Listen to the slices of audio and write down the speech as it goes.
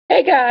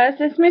Hey guys,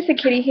 it's Missy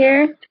Kitty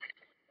here.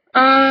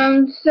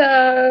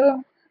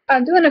 So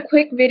I'm doing a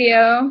quick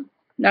video,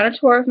 not a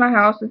tour of my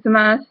house, it's a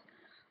mess,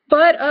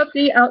 but of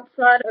the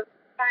outside of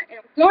what I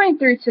am going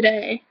through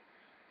today.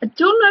 I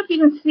don't know if you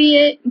can see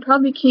it, you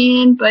probably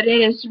can, but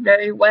it is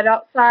very wet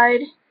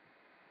outside,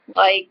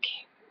 like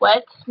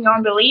wet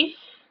beyond belief.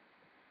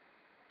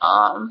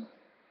 Um,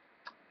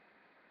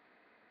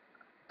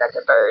 that's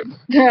a bird.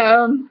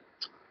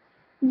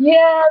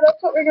 Yeah,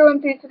 that's what we're going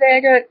through today. I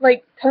got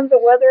like tons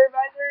of weather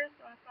advisors,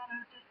 so I thought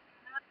I'd just do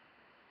that.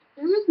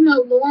 There was an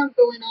alarm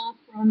going off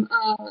from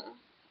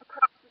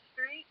across the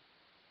street.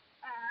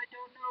 I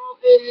don't know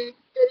if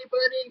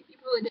anybody,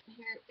 you probably didn't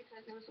hear it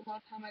because it was a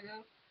long time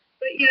ago.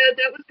 But yeah,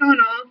 that was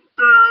going off.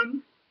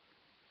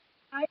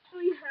 I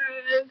actually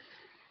have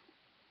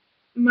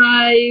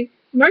my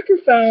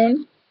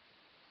microphone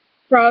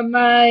from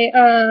my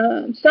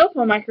cell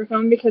phone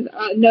microphone because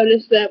I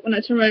noticed that when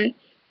I turn my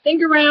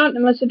thing around,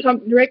 unless I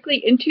talk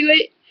directly into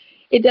it,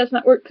 it does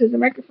not work because the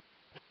microphone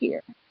is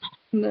here.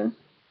 Oh,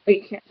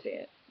 you can't see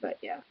it, but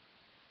yeah.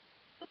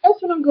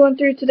 That's what I'm going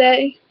through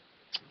today.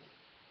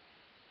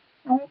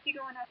 I hope you're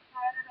going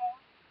outside at all.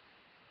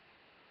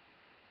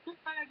 Just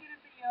thought I'd get a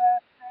video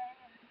out today,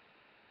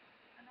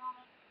 and I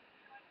know it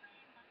might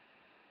rain,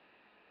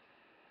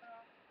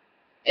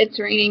 but it's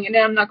raining, and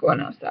I'm not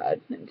going outside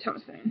anytime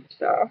soon.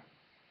 So,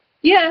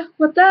 yeah,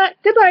 with that,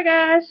 goodbye,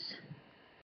 guys.